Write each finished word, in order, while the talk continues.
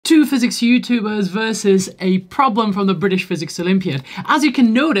physics YouTubers versus a problem from the British Physics Olympiad. As you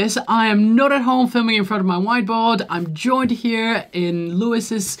can notice, I am not at home filming in front of my whiteboard. I'm joined here in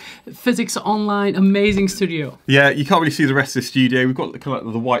Lewis's Physics Online amazing studio. Yeah, you can't really see the rest of the studio. We've got kind of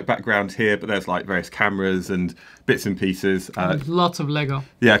like the white background here, but there's like various cameras and bits and pieces. Lots of Lego.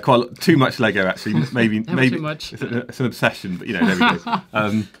 Yeah, quite too much Lego actually. Maybe too much. It's an obsession, but you know, there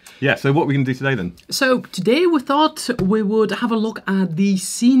we go. Yeah, so what are we going to do today then? So today we thought we would have a look at the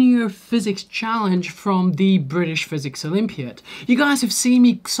Senior Physics Challenge from the British Physics Olympiad. You guys have seen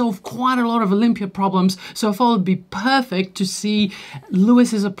me solve quite a lot of Olympiad problems, so I thought it'd be perfect to see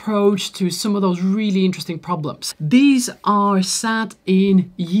Lewis's approach to some of those really interesting problems. These are set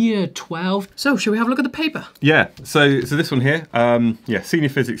in year 12. So shall we have a look at the paper? Yeah, so this one here, yeah, Senior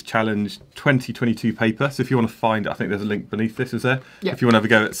Physics Challenge 2022 paper. So if you want to find it, I think there's a link beneath this, is there? Yeah. If you want to have a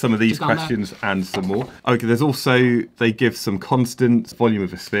go at some of these questions and some more. Okay, there's also, they give some constants, volume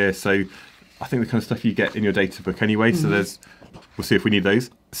of a sphere, so I think the kind of stuff you get in your data book anyway, so we'll see if we need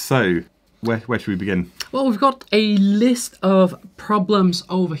those. So, where should we begin? Well, we've got a list of problems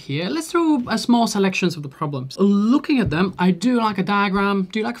over here. Let's throw a small selections of the problems. Looking at them, I do like a diagram.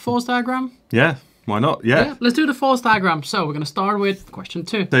 Do you like a force diagram? Yeah. Why not? Yeah. Let's do the force diagram. So we're going to start with question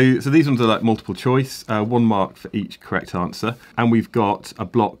 2. So these ones are like multiple choice, 1 mark for each correct answer. And we've got a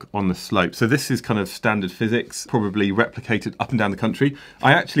block on the slope. So this is kind of standard physics, probably replicated up and down the country.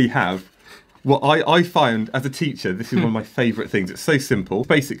 I actually have what I found as a teacher, this is one of my favourite things. It's so simple.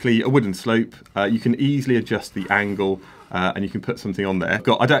 Basically a wooden slope. You can easily adjust the angle and you can put something on there. I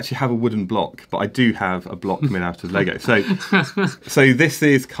don't actually have a wooden block, but I do have a block made out of Lego. So this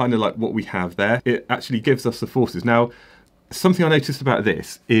is kind of like what we have there. It actually gives us the forces. Now, something I noticed about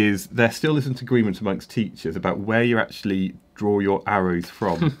this is there still isn't agreement amongst teachers about where you actually draw your arrows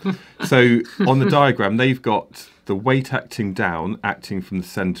from. So on the diagram, they've got the weight acting down, acting from the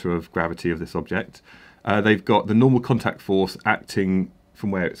centre of gravity of this object. They've got the normal contact force acting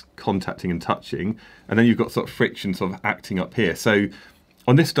from where it's contacting and touching, and then you've got sort of friction sort of acting up here. So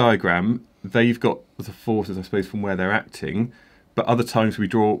on this diagram, they've got the forces, I suppose, from where they're acting, but other times we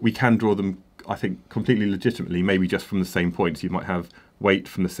can draw them, I think, completely legitimately, maybe just from the same points. You might have weight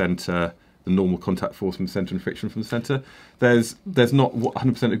from the centre, the normal contact force from the centre, and friction from the centre. There's not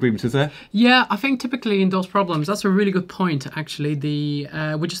 100% agreement, is there? Yeah, I think typically in those problems, that's a really good point, actually.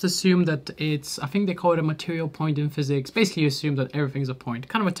 We just assume that it's, I think they call it a material point in physics. Basically, you assume that everything's a point.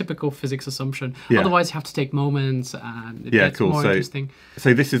 Kind of a typical physics assumption. Yeah. Otherwise, you have to take moments and it gets more interesting.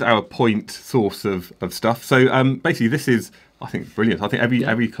 So this is our point source of stuff. So basically, this is, I think, brilliant. I think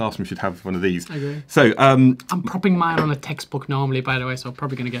every classroom should have one of these. I agree. So I'm propping mine on a textbook normally, by the way, so I'm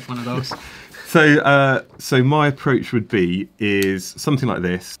probably going to get one of those. So my approach would is something like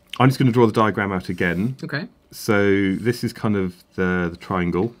this. I'm just going to draw the diagram out again. Okay. So this is kind of the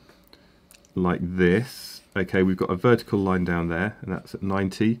triangle, like this. Okay, we've got a vertical line down there, and that's at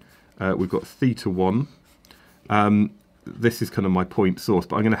 90. We've got θ1. This is kind of my point source,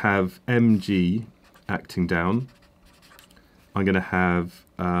 but I'm going to have mg acting down. I'm going to have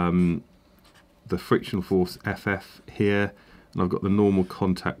the frictional force FF here, and I've got the normal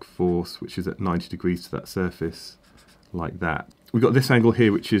contact force, which is at 90 degrees to that surface, like that. We've got this angle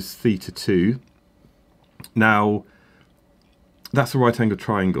here, which is θ2. Now, that's a right angle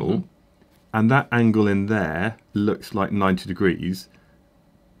triangle, and that angle in there looks like 90 degrees,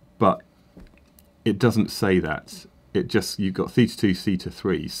 but it doesn't say that. It just, you've got θ2,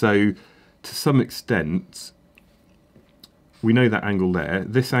 θ3. So, to some extent, we know that angle there.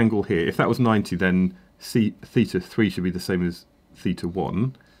 This angle here, if that was 90, then θ3 should be the same as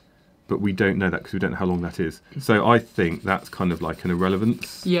θ1, but we don't know that because we don't know how long that is. So I think that's kind of like an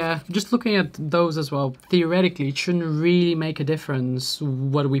irrelevance. Yeah, just looking at those as well, theoretically, it shouldn't really make a difference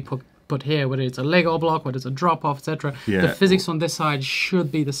what we put here, whether it's a Lego block, whether it's a drop-off, etc. Yeah. The physics on this side should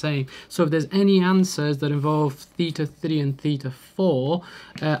be the same. So if there's any answers that involve θ3 and θ4,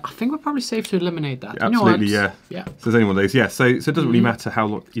 I think we're probably safe to eliminate that. Yeah, absolutely, you know yeah. So there's any one of those, yeah. So it doesn't really matter how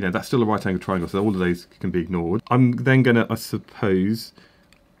long, you know, that's still a right angle triangle, so all of those can be ignored. I'm then going to, I suppose,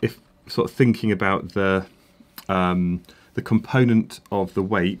 if sort of thinking about the component of the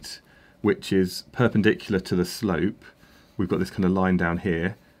weight, which is perpendicular to the slope, we've got this kind of line down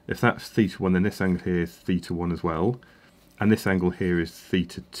here. If that's θ1, then this angle here is θ1 as well. And this angle here is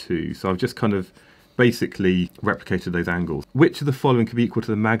θ2. So I've just kind of basically replicated those angles. Which of the following can be equal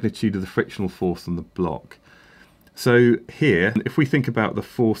to the magnitude of the frictional force on the block? So here, if we think about the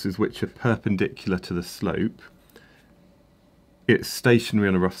forces which are perpendicular to the slope, it's stationary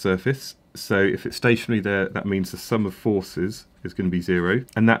on a rough surface. So if it's stationary there, that means the sum of forces is going to be 0.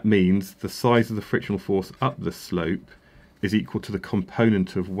 And that means the size of the frictional force up the slope is equal to the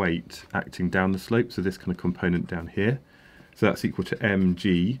component of weight acting down the slope, so this kind of component down here. So that's equal to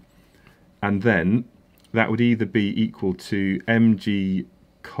mg, and then that would either be equal to mg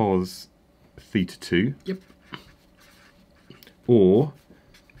cos theta 2, Yep. or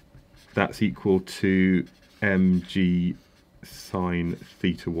that's equal to mg sine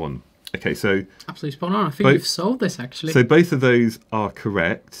theta 1. Okay, so Absolutely spot on. I think you've solved this actually. So both of those are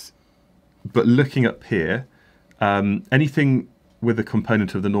correct, but looking up here, anything with a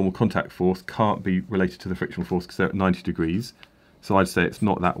component of the normal contact force can't be related to the frictional force because they're at 90 degrees. So I'd say it's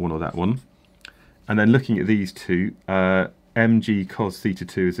not that one or that one. And then looking at these two, mg cos theta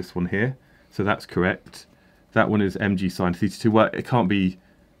 2 is this one here. So that's correct. That one is mg sine theta 2. Well, it can't be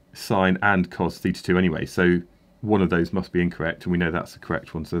sine and cos theta 2 anyway. So one of those must be incorrect, and we know that's the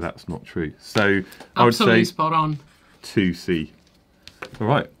correct one, so that's not true. So I would Absolutely say spot on. 2C. All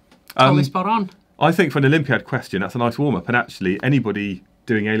right. Totally spot on. I think for an Olympiad question, that's a nice warm-up. And actually, anybody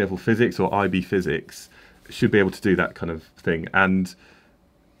doing A-level physics or IB physics should be able to do that kind of thing. And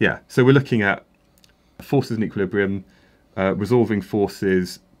yeah, so we're looking at forces in equilibrium, resolving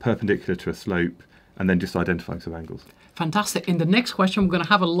forces perpendicular to a slope, and then just identifying some angles. Fantastic. In the next question, we're going to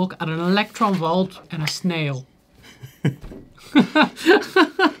have a look at an electron volt and a snail.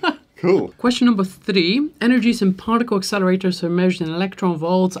 Cool. Question number 3. Energies in particle accelerators are measured in electron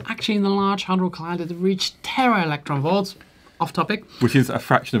volts. Actually, in the Large Hadron Collider, they reach tera electron volts. Off topic. Which is a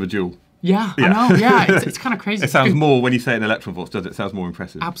fraction of a joule. Yeah, I know. Yeah, it's kind of crazy. It sounds more, when you say it in electron volts, does it? It sounds more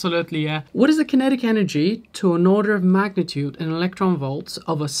impressive. Absolutely, yeah. What is the kinetic energy to an order of magnitude in electron volts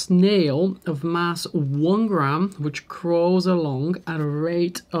of a snail of mass 1 gram, which crawls along at a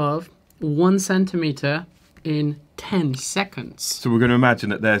rate of 1 centimeter in 10 seconds? So we're going to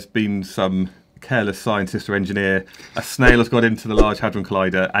imagine that there's been some careless scientist or engineer, a snail has got into the Large Hadron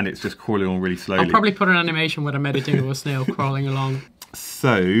Collider and it's just crawling along really slowly. I'll probably put an animation where I'm editing of a snail crawling along.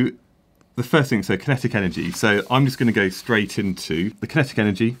 So the first thing, so kinetic energy. So I'm just going to go straight into the kinetic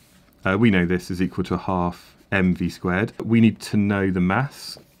energy. We know this is equal to a half mv squared. We need to know the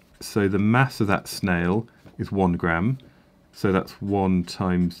mass. So the mass of that snail is 1 gram. So that's 1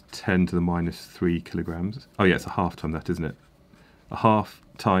 times 10 to the minus 3 kilograms. Oh yeah, it's a half time that, isn't it? A half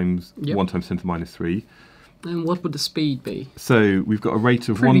times 1 times 10 to the minus 3. And what would the speed be? So we've got a rate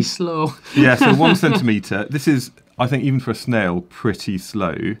of Pretty slow. Yeah, so 1 centimetre. This is, I think, even for a snail, pretty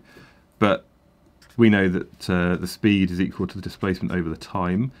slow. But we know that the speed is equal to the displacement over the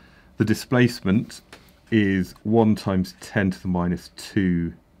time. The displacement is 1 times 10 to the minus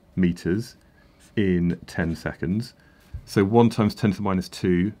 2 metres in 10 seconds. So 1 times 10 to the minus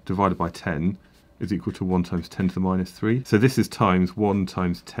 2 divided by 10 is equal to 1 times 10 to the minus 3. So this is times 1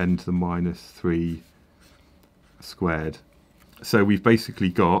 times 10 to the minus 3 squared. So we've basically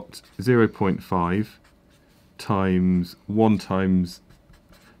got 0.5 times 1 times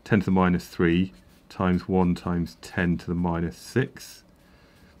 10 to the minus 3 times 1 times 10 to the minus 6,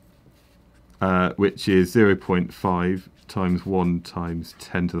 which is 0.5 times 1 times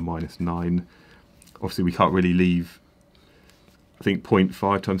 10 to the minus 9. Obviously, we can't really leave, I think,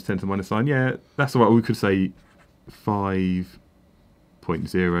 0.5 times 10 to the minus 9. Yeah, that's all right. We could say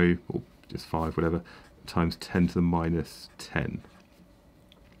 5.0, or just 5, whatever, times 10 to the minus 10.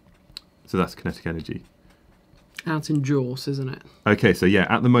 So that's kinetic energy. That's in joules, isn't it? Okay, so yeah,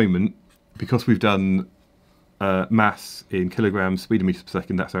 at the moment, because we've done mass in kilograms, speed in meters per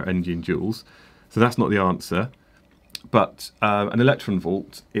second, that's our energy in joules. So that's not the answer. But an electron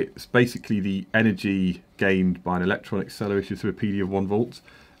volt, it's basically the energy gained by an electron accelerated through a PD of 1 volt.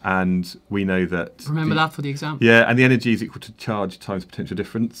 And we know that... Remember that for the exam. Yeah, and the energy is equal to charge times potential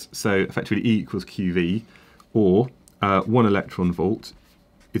difference. So effectively E equals QV, or 1 electron volt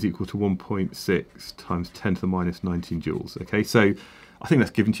is equal to 1.6 times 10 to the minus 19 joules. Okay, so I think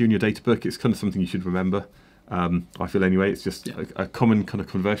that's given to you in your data book. It's kind of something you should remember. I feel anyway, it's just a common kind of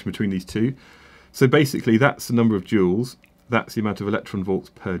conversion between these two. So basically that's the number of joules, that's the amount of electron volts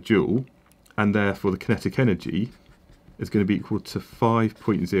per joule, and therefore the kinetic energy is going to be equal to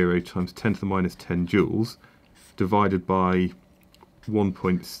 5.0 times 10 to the minus 10 joules divided by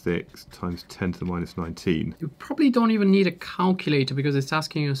 1.6 times 10 to the minus 19. You probably don't even need a calculator because it's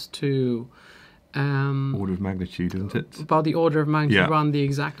asking us to... order of magnitude, isn't it? About the order of magnitude, run the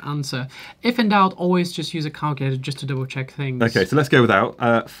exact answer. If in doubt, always just use a calculator just to double check things. Okay, so let's go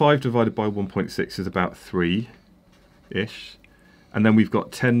without. 5 divided by 1.6 is about 3-ish. And then we've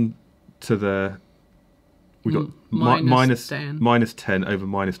got 10 to the... We've got minus 10. Minus 10 over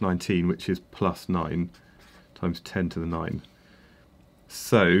minus 19, which is plus 9 times 10 to the 9.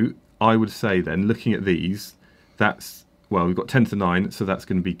 So I would say then, looking at these, that's, well, we've got 10 to the 9, so that's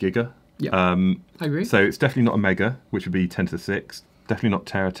going to be giga. Yeah, I agree. So it's definitely not a mega, which would be 10 to the 6. Definitely not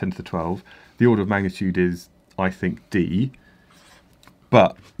tera, 10 to the 12. The order of magnitude is, I think, D.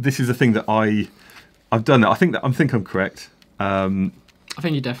 But this is a thing that I've done it. I think I'm correct. I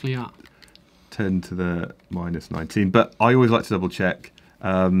think you definitely are. 10 to the minus 19. But I always like to double check.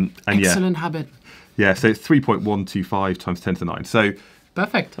 And Excellent habit. Yeah, so it's 3.125 times 10 to the 9. So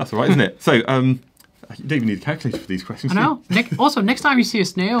perfect. That's all right, isn't it? So you don't even need a calculator for these questions. I know. Also, next time you see a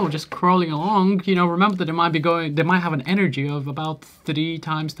snail just crawling along, remember that they might have an energy of about 3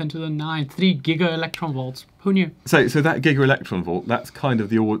 times 10 to the 9, 3 giga electron volts. Who knew? So that giga electron volt, that's kind of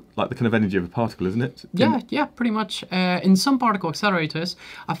the kind of energy of a particle, isn't it? Yeah, pretty much. In some particle accelerators,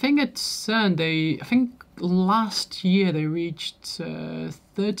 I think at CERN I think last year they reached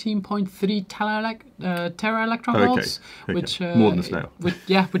 13.3 tera electron volts, which more than a snail.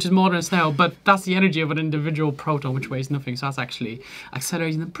 Which is more than a snail, but that's the energy of an individual proton, which weighs nothing. So that's actually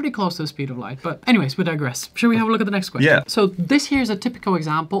accelerating them pretty close to the speed of light. But anyways, we digress. Shall we have a look at the next question? Yeah. So this here is a typical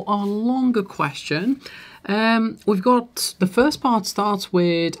example of a longer question. We've got the first part starts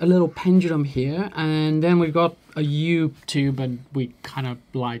with a little pendulum here, and then we've got a U-tube, and we kind of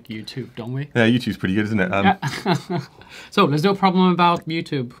like U-tube, don't we? Yeah, U-tube's pretty good, isn't it? So there's no problem about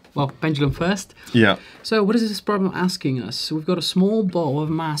U-tube. Well, pendulum first. Yeah. So what is this problem asking us? So we've got a small ball of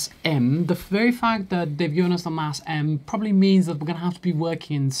mass m. The very fact that they've given us the mass m probably means that we're going to have to be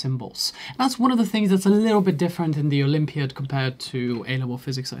working in symbols. And that's one of the things that's a little bit different in the Olympiad compared to A-level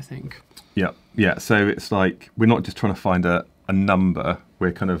physics, I think. Yeah. So it's like we're not just trying to find a number.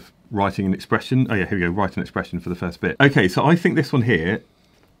 We're kind of writing an expression. Oh yeah, here we go. Write an expression for the first bit. Okay, so I think this one here,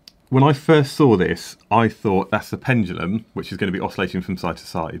 when I first saw this, I thought that's the pendulum, which is going to be oscillating from side to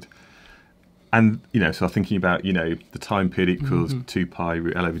side. And, so I'm thinking about, the time period equals 2 pi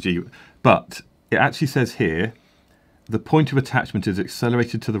root L over G. But it actually says here, the point of attachment is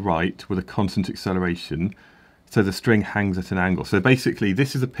accelerated to the right with a constant acceleration. So the string hangs at an angle. So basically,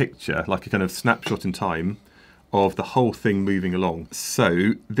 this is a picture, like a kind of snapshot in time, of the whole thing moving along.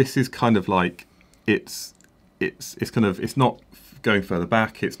 So this is kind of like it's not going further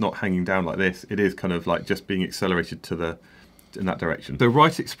back, it's not hanging down like this, it is kind of like just being accelerated in that direction. So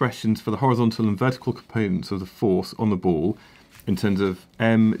write expressions for the horizontal and vertical components of the force on the ball in terms of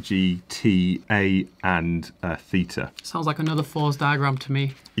m, g, t, a, and theta. Sounds like another force diagram to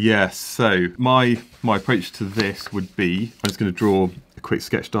me. Yes, so my approach to this would be, I'm just going to draw a quick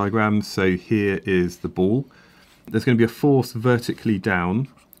sketch diagram. So here is the ball. There's going to be a force vertically down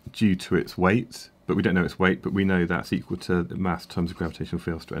due to its weight, but we don't know its weight, but we know that's equal to the mass times the gravitational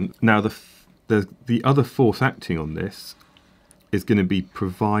field strength. Now the other force acting on this is going to be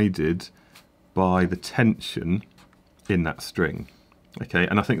provided by the tension in that string. Okay,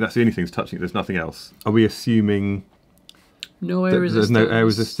 and I think that's the only thing that's touching it, there's nothing else. Are we assuming no air resistance? There's no air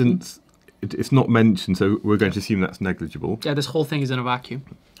resistance? It's not mentioned, so we're going to assume that's negligible. Yeah, this whole thing is in a vacuum.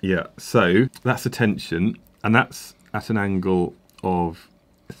 Yeah, so that's the tension, and that's at an angle of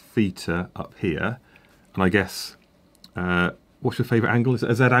theta up here. And I guess, what's your favourite angle? Is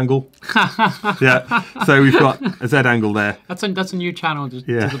it a Z angle? Yeah, so we've got a Z angle there. That's a new channel just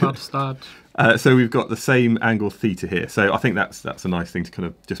about to start. So we've got the same angle theta here. So I think that's a nice thing to kind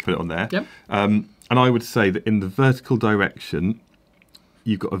of just put it on there. Yep. And I would say that in the vertical direction,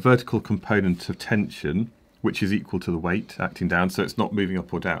 you've got a vertical component of tension, which is equal to the weight acting down, so it's not moving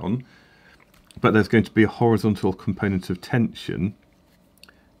up or down. But there's going to be a horizontal component of tension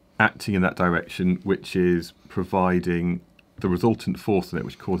acting in that direction, which is providing the resultant force on it,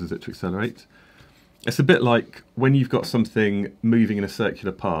 which causes it to accelerate. It's a bit like when you've got something moving in a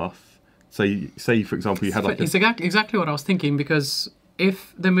circular path. So say, for example, you had like It's exactly what I was thinking, because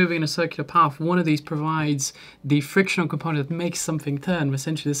if they're moving in a circular path, one of these provides the frictional component that makes something turn,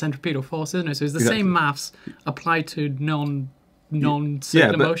 essentially the centripetal force, isn't it? So it's the same maths applied to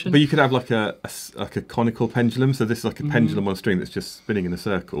non-circular motion. But you could have like a conical pendulum. So this is like a pendulum on a string that's just spinning in a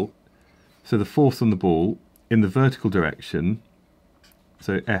circle. So the force on the ball in the vertical direction,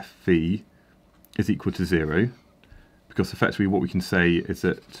 so Fv, is equal to 0, because effectively what we can say is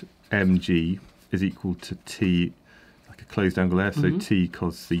that mg is equal to t, like a closed angle there, so t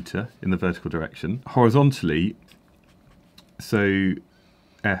cos theta in the vertical direction. Horizontally, so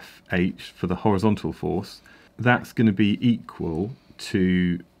Fh for the horizontal force, that's going to be equal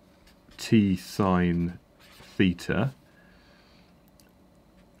to t sine theta.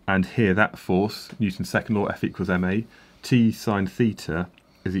 And here that force, Newton's second law, F equals ma, t sine theta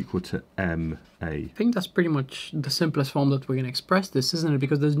is equal to ma. I think that's pretty much the simplest form that we're going to express this, isn't it?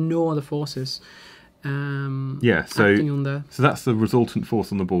 Because there's no other forces acting on there. So that's the resultant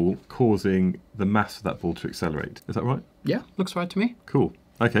force on the ball causing the mass of that ball to accelerate. Is that right? Yeah, looks right to me. Cool.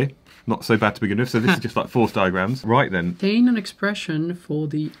 Okay, not so bad to begin with. So this is just like force diagrams. Right then. Obtain an expression for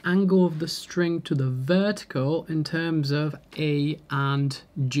the angle of the string to the vertical in terms of A and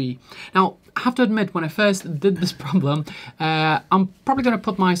G. Now, I have to admit, when I first did this problem, I'm probably going to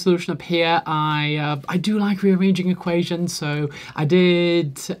put my solution up here. I do like rearranging equations, so I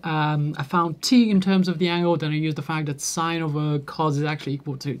found T in terms of the angle, then I used the fact that sine over cos is actually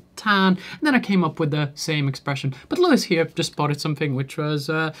equal to tan, and then I came up with the same expression. But Lewis here just spotted something which was,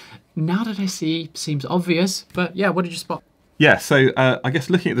 now that I see, seems obvious. But yeah, what did you spot? Yeah, so I guess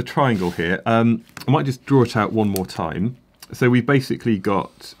looking at the triangle here, I might just draw it out one more time. So we've basically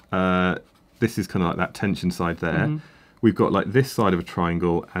got, this is kind of like that tension side there. We've got like this side of a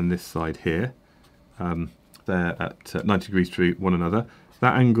triangle and this side here. They're at 90 degrees to one another.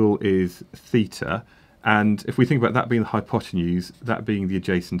 That angle is theta. And if we think about that being the hypotenuse, that being the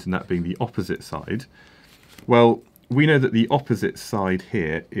adjacent and that being the opposite side, well, we know that the opposite side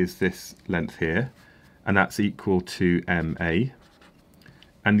here is this length here, and that's equal to MA.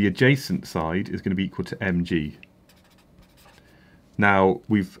 And the adjacent side is going to be equal to MG. Now,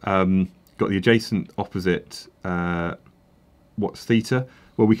 we've got the adjacent opposite, what's theta?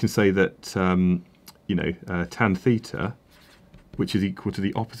 Well, we can say that, tan theta, which is equal to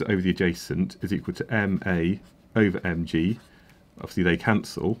the opposite over the adjacent, is equal to MA over MG. Obviously, they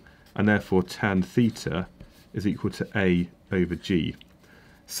cancel, and therefore tan theta is equal to A over G.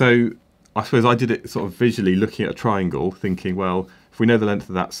 So I suppose I did it sort of visually looking at a triangle, thinking, well, if we know the length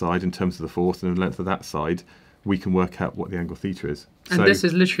of that side in terms of the force and the length of that side, we can work out what the angle theta is. And so, this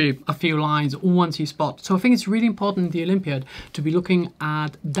is literally a few lines once you spot. So I think it's really important in the Olympiad to be looking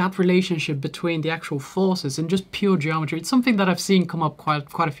at that relationship between the actual forces and just pure geometry. It's something that I've seen come up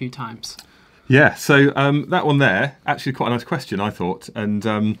quite a few times. Yeah, so that one there, actually quite a nice question, I thought.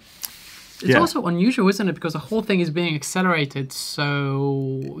 And it's also unusual, isn't it? Because the whole thing is being accelerated.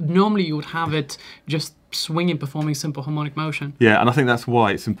 So normally you would have it just swinging, performing simple harmonic motion. Yeah, and I think that's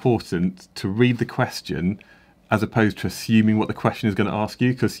why it's important to read the question as opposed to assuming what the question is going to ask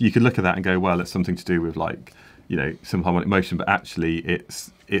you, because you could look at that and go, well, it's something to do with like, some harmonic motion, but actually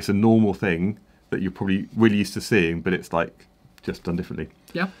it's a normal thing that you're probably really used to seeing, but it's like just done differently.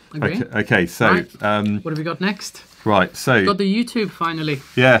 Yeah, agree. Okay, so right. What have we got next? Right, so we've got the YouTube finally.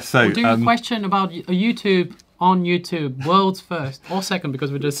 Yeah, so we're doing a question about a YouTube on YouTube, world's first or second,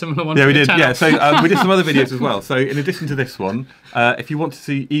 because we did a similar one. Yeah, we did. Channel. Yeah, so we did some other videos as well. So in addition to this one, if you want to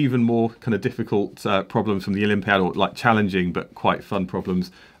see even more kind of difficult problems from the Olympiad, or like challenging but quite fun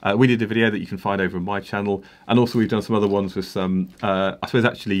problems, we did a video that you can find over on my channel, and also we've done some other ones with some, I suppose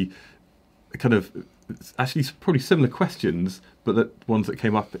actually probably similar questions, but the ones that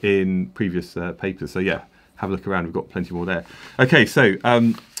came up in previous papers. So yeah, have a look around. We've got plenty more there. Okay, so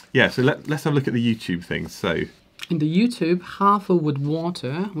yeah, so let's have a look at the YouTube thing. So in the YouTube, half filled with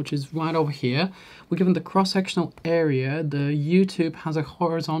water, which is right over here, we're given the cross-sectional area. The YouTube has a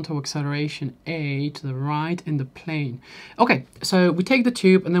horizontal acceleration A to the right in the plane. Okay, so we take the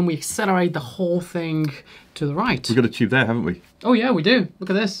tube and then we accelerate the whole thing to the right. We've got a tube there, haven't we? Oh yeah, we do. Look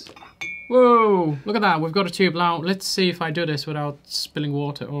at this. Whoa, look at that. We've got a tube now. Let's see if I do this without spilling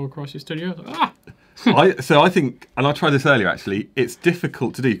water all across your studio. Ah! So I think, and I tried this earlier actually, it's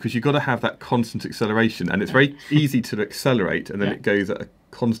difficult to do because you've got to have that constant acceleration, and it's very easy to accelerate and then it goes at a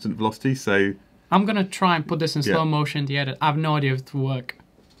constant velocity. So I'm going to try and put this in slow motion in the edit. I have no idea if it will work.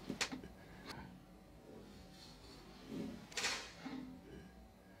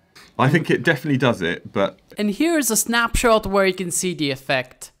 I think it definitely does it, but... And here's a snapshot where you can see the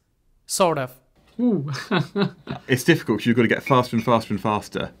effect. Sort of. Ooh. It's difficult because you've got to get faster and faster and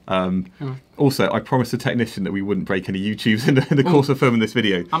faster. Also, I promised the technician that we wouldn't break any YouTubes in the course of filming this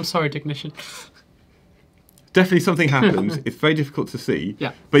video. I'm sorry, technician. Definitely something happens. It's very difficult to see.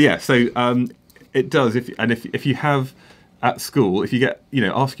 Yeah. But yeah, so it does. If you have at school, if you get,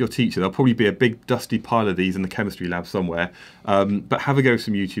 ask your teacher, there'll probably be a big dusty pile of these in the chemistry lab somewhere. But have a go with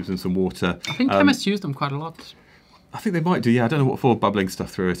some YouTubes and some water. I think chemists use them quite a lot. I think they might do, yeah. I don't know what for, bubbling stuff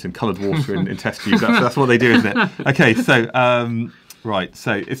through it and coloured water in test tubes. That's what they do, isn't it? Okay, so, right.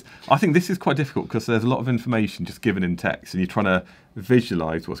 So I think this is quite difficult because there's a lot of information just given in text and you're trying to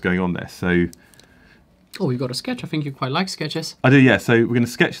visualise what's going on there. So, oh, you've got a sketch. I think you quite like sketches. I do, yeah. So we're going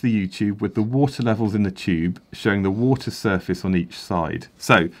to sketch the YouTube with the water levels in the tube showing the water surface on each side.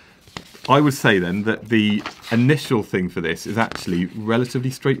 So I would say then that the initial thing for this is actually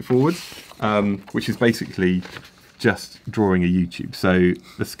relatively straightforward, which is basically just drawing a YouTube. So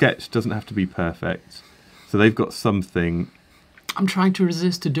the sketch doesn't have to be perfect. So they've got something. I'm trying to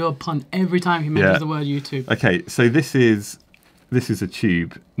resist to do a pun every time he mentions the word YouTube. Okay, so this is a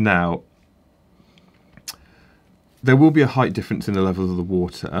tube. Now, there will be a height difference in the levels of the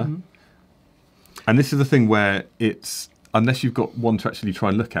water. And this is the thing where it's, unless you've got one to actually try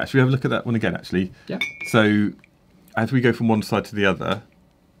and look at. Should we have a look at that one again, actually? Yeah. So as we go from one side to the other,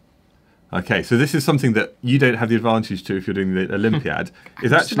 okay, so this is something that you don't have the advantage to if you're doing the Olympiad,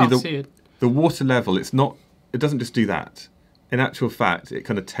 is actually the water level. It doesn't just do that. In actual fact, it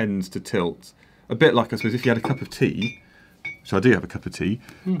kind of tends to tilt a bit like, I suppose, if you had a cup of tea, which I do have a cup of tea,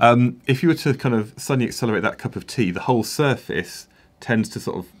 if you were to kind of suddenly accelerate that cup of tea, the whole surface tends to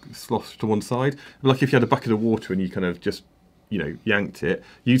sort of slosh to one side. Like if you had a bucket of water and you kind of just, yanked it,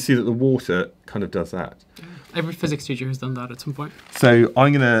 you'd see that the water kind of does that. Every physics teacher has done that at some point. So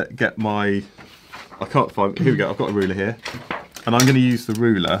I'm going to get I can't find, here we go, I've got a ruler here. And I'm going to use the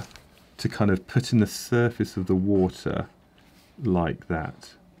ruler to kind of put in the surface of the water like that.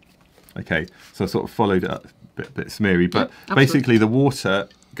 Okay, so I sort of followed it up, a bit smeary, but basically the water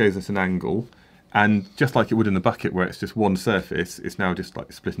goes at an angle, and just like it would in the bucket where it's just one surface, it's now just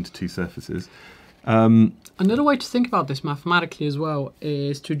like split into two surfaces. Another way to think about this mathematically as well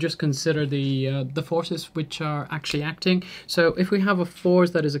is to just consider the forces which are actually acting. So if we have a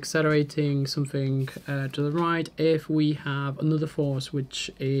force that is accelerating something to the right, if we have another force which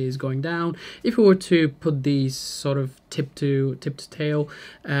is going down, if we were to put these sort of tip to tail,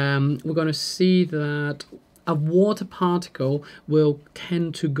 we're going to see that a water particle will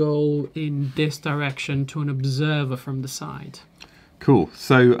tend to go in this direction to an observer from the side. Cool.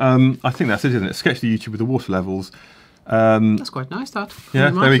 So I think that's it, isn't it? Sketch the YouTube with the water levels. That's quite nice, that.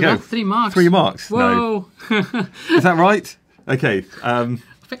 Yeah, there we go. 3 marks. 3 marks. Whoa. No. Is that right? Okay. I'm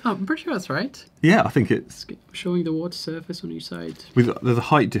pretty sure that's right. Yeah, I think it's showing the water surface on each side. There's a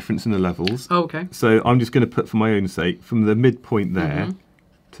height difference in the levels. Oh, okay. So I'm just going to put, for my own sake, from the midpoint there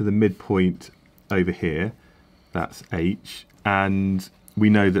to the midpoint over here, that's H, and we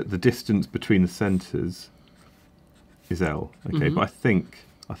know that the distance between the centres is L. Okay, but I think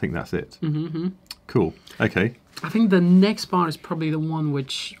that's it. Cool. Okay. I think the next part is probably the one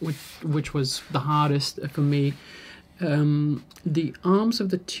which was the hardest for me. The arms of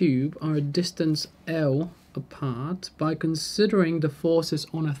the tube are a distance L apart by considering the forces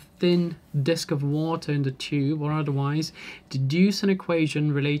on a thin disk of water in the tube, or otherwise deduce an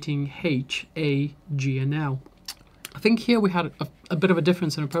equation relating H, A, G, and L. I think here we had a bit of a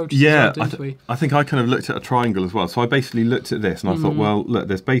difference in approach. Yeah, didn't we? I think I kind of looked at a triangle as well. So I basically looked at this and I thought, well, look,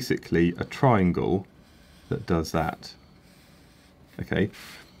 there's basically a triangle that does that. Okay.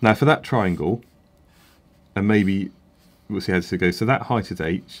 Now for that triangle, and maybe we'll see how this goes. So that height is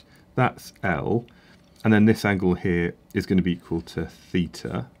H, that's L, and then this angle here is going to be equal to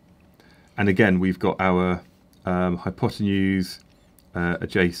theta. And again, we've got our hypotenuse,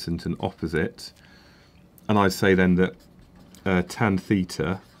 adjacent and opposite. And I'd say then that tan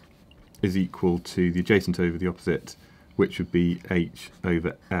theta is equal to the adjacent over the opposite, which would be H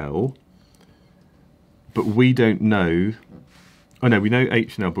over L. But we don't know, oh no, we know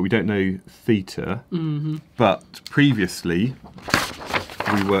H and L, but we don't know theta. But previously,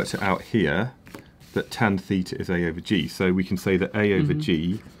 we worked it out here that tan theta is A over G. So we can say that A over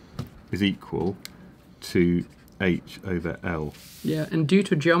G is equal to H over L. Yeah, and due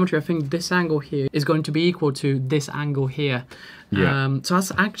to geometry, I think this angle here is going to be equal to this angle here. Yeah. So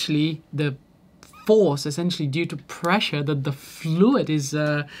that's actually the force, essentially due to pressure that the fluid is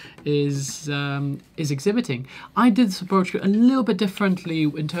exhibiting. I did this approach a little bit differently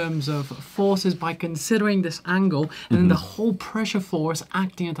in terms of forces by considering this angle and then the whole pressure force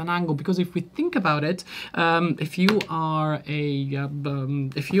acting at an angle. Because if we think about it, if you are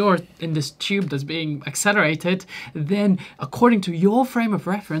if you're in this tube that's being accelerated, then according to your frame of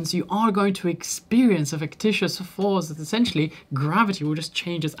reference, you are going to experience a fictitious force that essentially gravity will just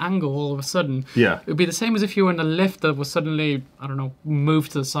change its angle all of a sudden. Yeah. It would be the same as if you were in a lift that was suddenly, I don't know,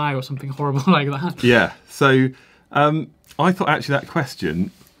 moved to the side or something horrible like that. Yeah. So I thought actually that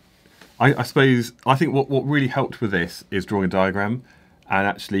question, I suppose, I think what really helped with this is drawing a diagram and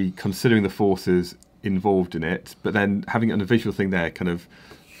actually considering the forces involved in it, but then having it on a visual thing there kind of,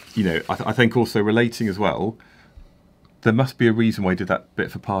 you know, I think also relating as well. There must be a reason why I did that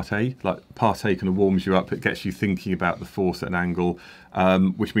bit for part A. Like part A kind of warms you up, it gets you thinking about the force at an angle,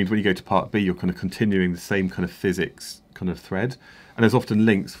 which means when you go to part B, you're kind of continuing the same kind of physics kind of thread. And there's often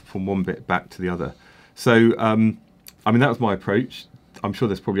links from one bit back to the other. So, I mean, that was my approach. I'm sure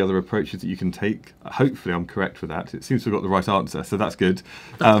there's probably other approaches that you can take. Hopefully I'm correct with that. It seems to have got the right answer, so that's good.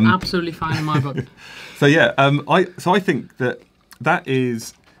 That's absolutely fine in my book. So yeah, I think that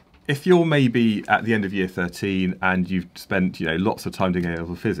is, if you're maybe at the end of year 13 and you've spent, you know, lots of time doing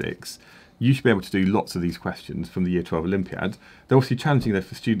A-level physics, you should be able to do lots of these questions from the year 12 Olympiad. They're obviously challenging though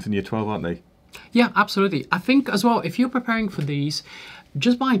for students in year 12, aren't they? Yeah, absolutely. I think as well, if you're preparing for these,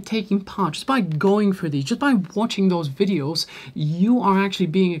 just by taking part, just by going for these, just by watching those videos, you are actually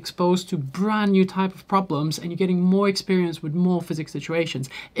being exposed to brand new type of problems and you're getting more experience with more physics situations.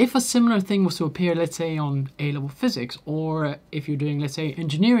 If a similar thing was to appear, let's say on A-level physics, or if you're doing, let's say,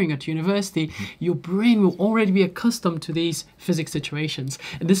 engineering at university, your brain will already be accustomed to these physics situations.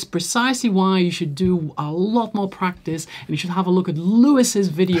 And this is precisely why you should do a lot more practice, and you should have a look at Lewis's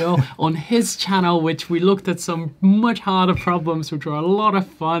video on his channel, which we looked at some much harder problems, which were a lot of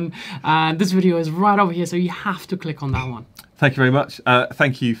fun, and this video is right over here, so you have to click on that one. Thank you very much.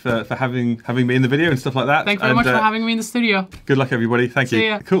 Thank you for having me in the video and stuff like that. Thank you very much for having me in the studio. Good luck, everybody. Thank you. See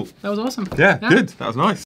ya. Cool. That was awesome. Yeah, good. That was nice.